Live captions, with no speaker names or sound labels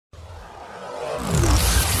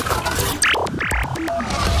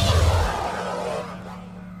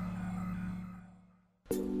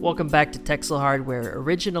Welcome back to Texel Hardware.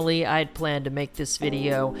 Originally, I had planned to make this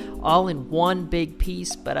video all in one big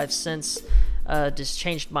piece, but I've since just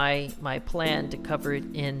changed my plan to cover it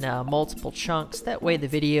in multiple chunks. That way the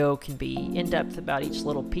video can be in-depth about each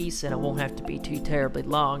little piece and it won't have to be too terribly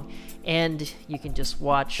long, and you can just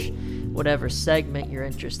watch whatever segment you're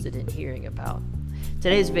interested in hearing about.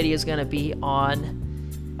 Today's video is going to be on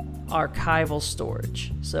archival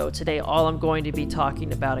storage. So today all I'm going to be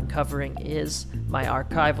talking about and covering is my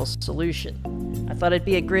archival solution. I thought it'd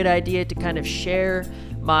be a great idea to kind of share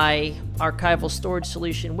my archival storage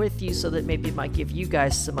solution with you so that maybe it might give you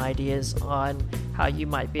guys some ideas on how you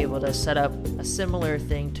might be able to set up a similar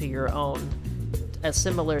thing to your own, a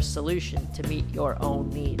similar solution to meet your own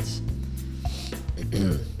needs.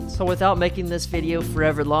 So without making this video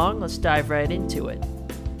forever long, let's dive right into it.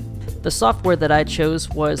 The software that I chose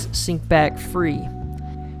was Syncback Free.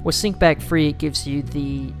 With Syncback Free, it gives you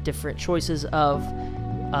the different choices of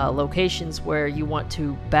locations where you want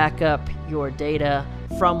to back up your data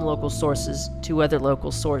from local sources to other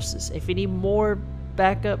local sources. If you need more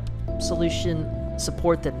backup solution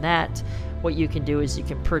support than that, what you can do is you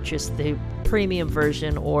can purchase the premium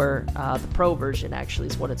version, or the Pro version actually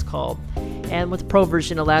is what it's called. And what the Pro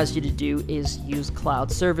version allows you to do is use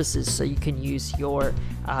cloud services. So you can use your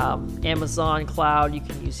Amazon Cloud, you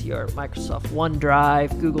can use your Microsoft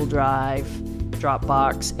OneDrive, Google Drive,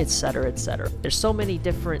 Dropbox, etc., etc. There's so many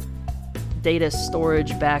different data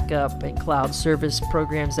storage, backup, and cloud service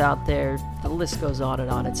programs out there. The list goes on and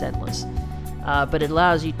on, it's endless. But it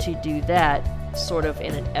allows you to do that sort of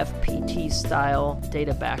in an FPT style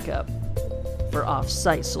data backup for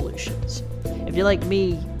off-site solutions. If you're like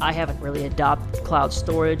me, I haven't really adopted cloud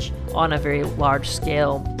storage on a very large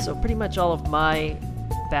scale, so pretty much all of my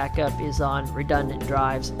backup is on redundant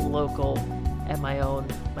drives, local, at my own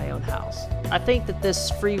house. I think that this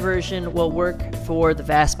free version will work for the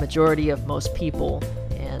vast majority of most people,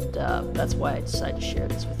 and that's why I decided to share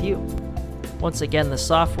this with you. Once again, the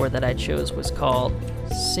software that I chose was called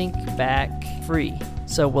Syncback Free.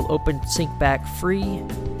 So we'll open Syncback Free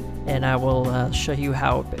and I will show you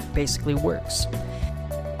how it basically works.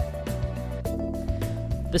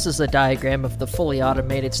 This is a diagram of the fully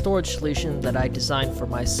automated storage solution that I designed for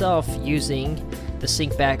myself using the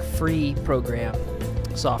Syncback Free program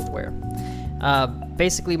software.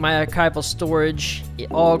 Basically, my archival storage,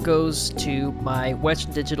 it all goes to my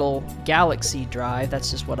Western Digital Galaxy drive. That's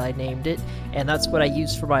just what I named it, and that's what I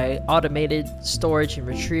use for my automated storage and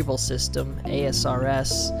retrieval system,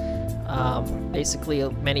 ASRS. Basically,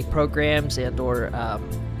 many programs and or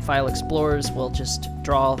file explorers will just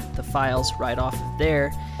draw the files right off of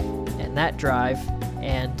there and that drive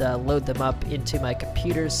and load them up into my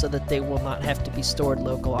computer so that they will not have to be stored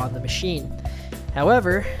local on the machine.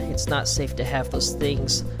 However, it's not safe to have those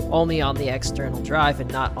things only on the external drive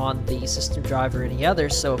and not on the system drive or any other,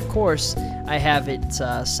 so of course I have it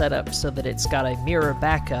set up so that it's got a mirror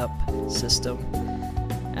backup system,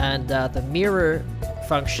 and the mirror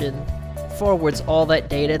function forwards all that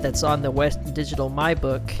data that's on the Western Digital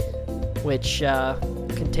MyBook, which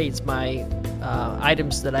contains my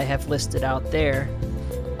items that I have listed out there.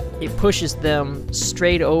 It pushes them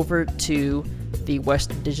straight over to the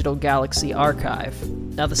Western Digital Galaxy archive.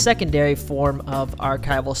 Now, the secondary form of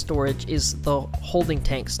archival storage is the holding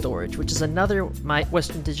tank storage, which is another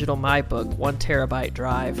Western Digital MyBook 1 terabyte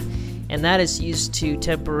drive, and that is used to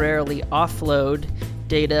temporarily offload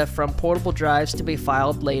data from portable drives to be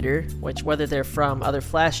filed later, which whether they're from other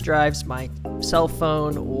flash drives, my cell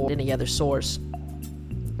phone, or any other source.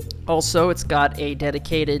 Also, it's got a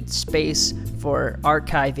dedicated space for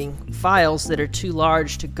archiving files that are too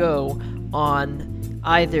large to go on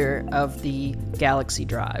either of the Galaxy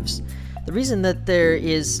drives. The reason that there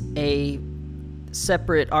is a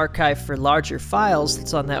separate archive for larger files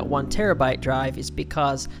that's on that 1 terabyte drive is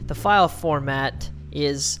because the file format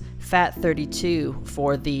is FAT32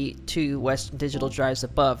 for the two Western Digital drives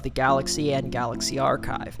above, the Galaxy and Galaxy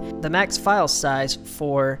Archive. The max file size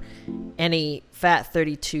for any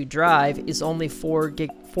FAT32 drive is only 4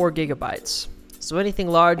 gigabytes. So anything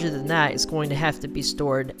larger than that is going to have to be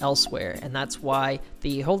stored elsewhere, and that's why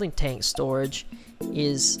the holding tank storage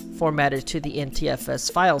is formatted to the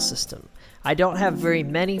NTFS file system. I don't have very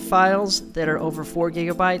many files that are over 4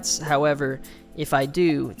 gigabytes, however, if I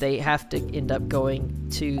do, they have to end up going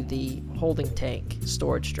to the holding tank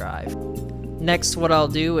storage drive. Next, what I'll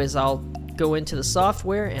do is I'll go into the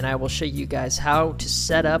software and I will show you guys how to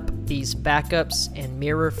set up these backups and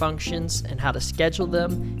mirror functions and how to schedule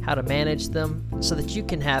them, how to manage them, so that you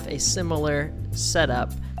can have a similar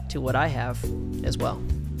setup to what I have as well.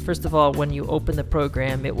 First of all, when you open the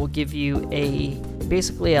program, it will give you a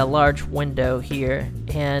basically a large window here,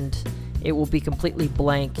 and it will be completely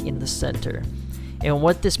blank in the center. And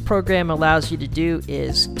what this program allows you to do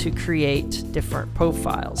is to create different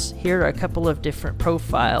profiles. Here are a couple of different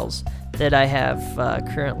profiles that I have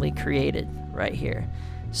currently created right here.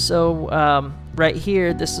 So right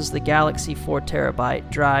here, this is the Galaxy 4 terabyte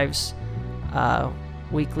drives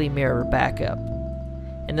weekly mirror backup.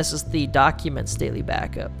 And this is the documents daily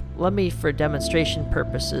backup. Let me, for demonstration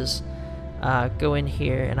purposes, go in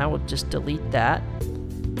here and I will just delete that.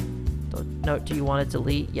 Note, do you want to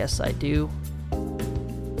delete? Yes, I do.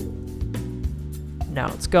 Now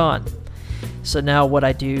it's gone. So now what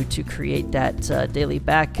I do to create that daily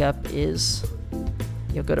backup is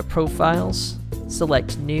you'll go to Profiles,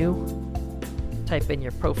 select New, type in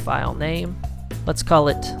your profile name. Let's call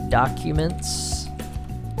it Documents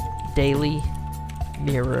Daily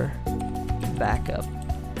Mirror Backup,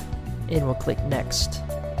 and we'll click Next.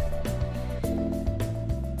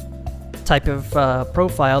 Type of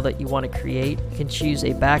profile that you want to create. You can choose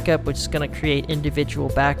a backup, which is going to create individual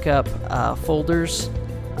backup folders,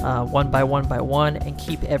 one by one, and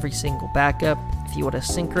keep every single backup. If you want to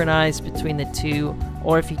synchronize between the two,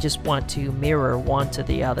 or if you just want to mirror one to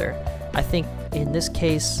the other. I think in this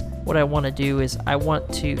case, what I want to do is I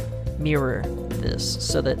want to mirror this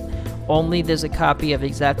so that only there's a copy of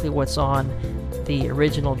exactly what's on the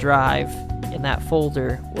original drive in that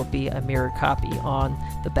folder will be a mirror copy on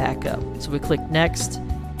the backup. So we click Next,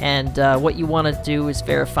 and what you want to do is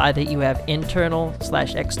verify that you have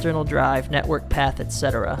internal/external drive, network path,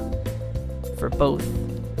 etc. for both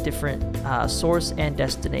different source and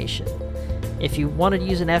destination. If you wanted to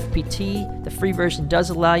use an FPT, the free version does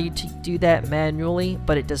allow you to do that manually,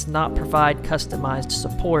 but it does not provide customized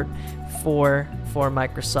support for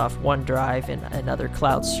Microsoft OneDrive and other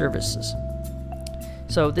cloud services.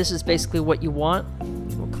 So this is basically what you want.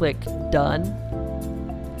 We'll click Done.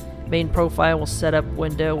 Main profile will set up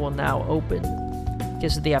window will now open.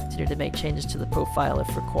 Gives you the opportunity to make changes to the profile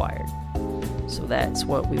if required. So that's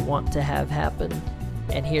what we want to have happen.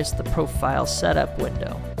 And here's the profile setup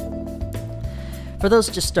window. For those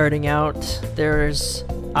just starting out, there's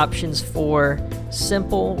options for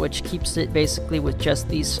simple, which keeps it basically with just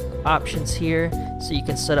these options here. So you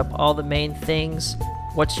can set up all the main things.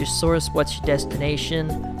 What's your source? What's your destination?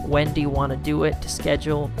 When do you want to do it to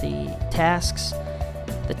schedule the tasks?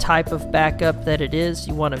 The type of backup that it is.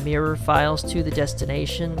 You want to mirror files to the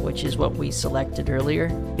destination, which is what we selected earlier.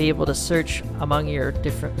 Be able to search among your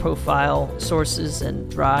different profile sources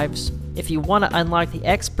and drives. If you want to unlock the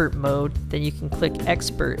expert mode, then you can click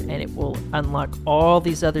Expert and it will unlock all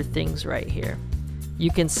these other things right here.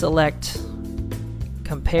 You can select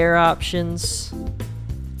compare options,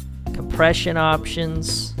 compression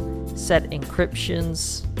options, set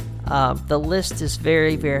encryptions. The list is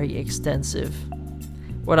very, very extensive.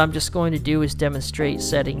 What I'm just going to do is demonstrate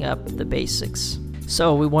setting up the basics.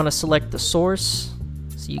 So we want to select the source.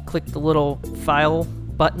 So you click the little file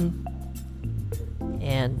button,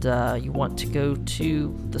 and you want to go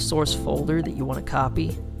to the source folder that you want to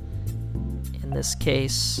copy. In this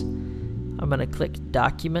case, I'm going to click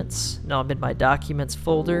Documents. Now I'm in my Documents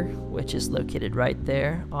folder, which is located right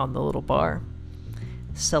there on the little bar.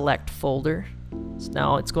 Select Folder. So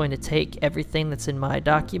now it's going to take everything that's in my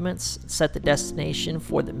documents, set the destination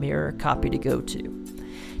for the mirror copy to go to.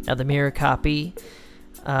 Now the mirror copy,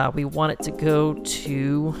 we want it to go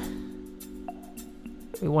to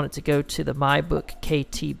the MyBook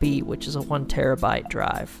KTB, which is a 1 terabyte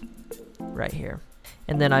drive right here.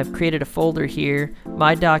 And then I've created a folder here,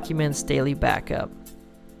 My Documents Daily Backup.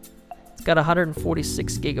 It's got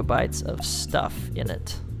 146 gigabytes of stuff in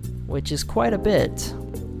it, which is quite a bit.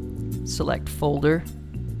 Select Folder.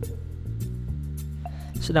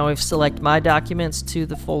 So now we've selected My Documents to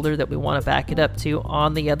the folder that we want to back it up to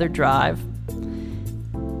on the other drive.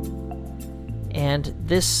 And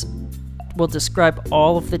this will describe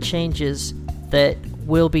all of the changes that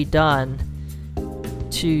will be done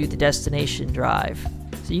to the destination drive.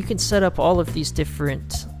 So you can set up all of these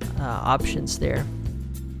different options there.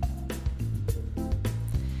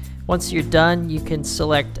 Once you're done, you can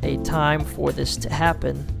select a time for this to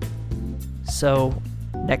happen. So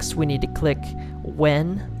next we need to click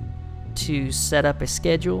When to set up a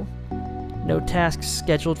schedule. No tasks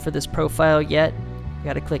scheduled for this profile yet. You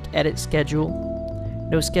got to click Edit Schedule.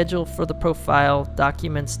 No schedule for the profile,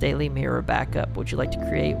 Documents Daily Mirror Backup. Would you like to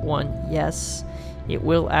create one? Yes. It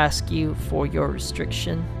will ask you for your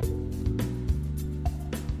restriction.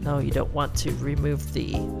 No, you don't want to remove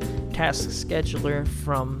the task scheduler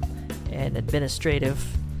from an administrative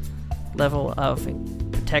level of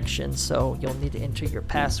protection, so you'll need to enter your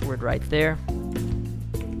password right there.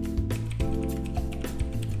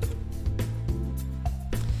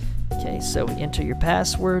 so enter your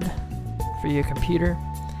password for your computer.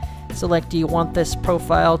 Select, do you want this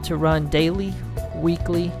profile to run daily,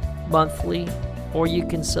 weekly, monthly, or you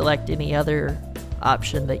can select any other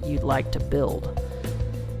option that you'd like to build.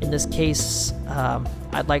 In this case,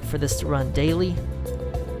 I'd like for this to run daily,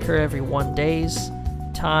 occur every 1 day.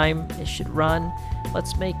 Time it should run.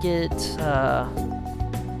 Let's make it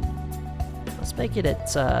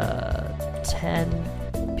at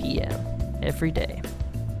 10 p.m. every day.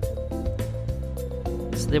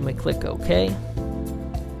 So then we click OK.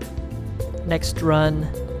 Next run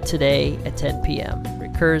today at 10 p.m.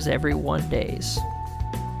 Recurs every 1 day.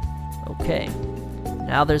 Okay.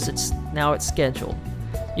 Now it's scheduled.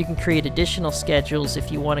 You can create additional schedules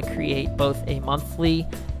if you want to create both a monthly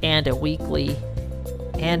and a weekly,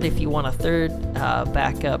 and if you want a third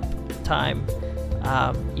backup time,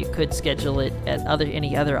 you could schedule it at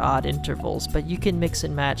any other odd intervals, but you can mix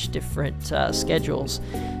and match different schedules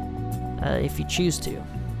if you choose to.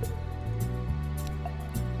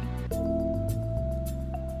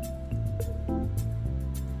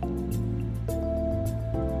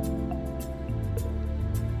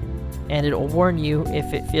 And it'll warn you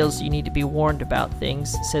if it feels you need to be warned about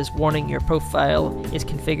things. It says, warning, your profile is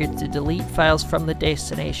configured to delete files from the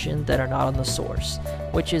destination that are not on the source,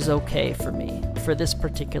 which is okay for me, for this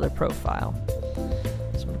particular profile.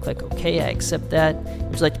 So I'm going to click OK, I accept that.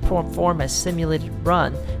 Would you like to perform a simulated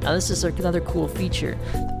run? Now this is another cool feature.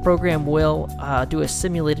 The program will do a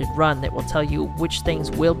simulated run that will tell you which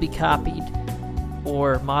things will be copied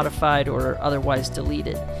or modified or otherwise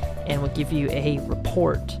deleted, and will give you a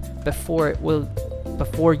report before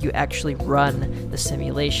you actually run the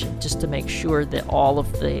simulation, just to make sure that all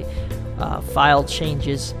of the file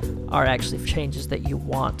changes are actually changes that you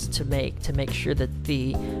want to make sure that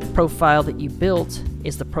the profile that you built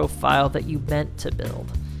is the profile that you meant to build,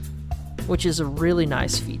 which is a really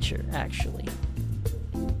nice feature actually.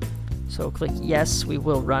 So click yes, we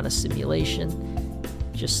will run a simulation,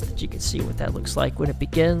 just that you can see what that looks like when it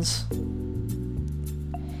begins.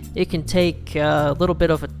 It can take a little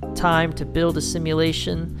bit of a time to build a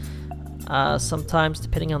simulation, sometimes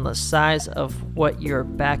depending on the size of what you're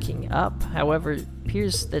backing up. However, it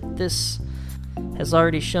appears that this has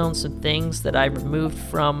already shown some things that I removed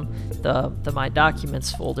from the My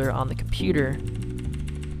Documents folder on the computer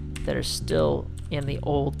that are still in the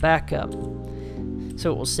old backup.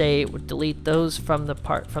 So it will say it would delete those from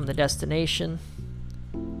the destination,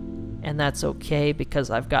 and that's okay because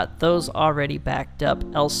I've got those already backed up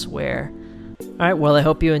elsewhere. Alright, well, I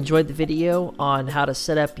hope you enjoyed the video on how to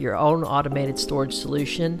set up your own automated storage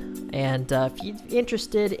solution, and if you're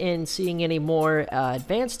interested in seeing any more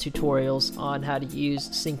advanced tutorials on how to use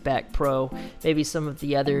Syncback Pro, maybe some of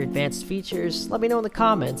the other advanced features, let me know in the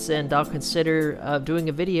comments and I'll consider doing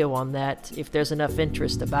a video on that if there's enough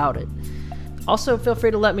interest about it. Also, feel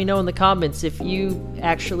free to let me know in the comments if you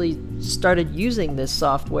actually started using this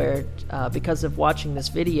software because of watching this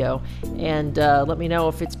video, and let me know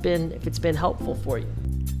if it's been helpful for you.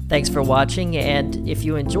 Thanks for watching, and if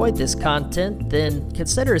you enjoyed this content, then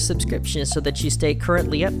consider a subscription so that you stay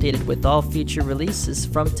currently updated with all future releases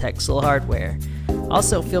from Texel hardware.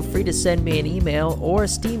 Also, feel free to send me an email or a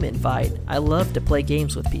Steam invite. I love to play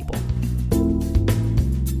games with people.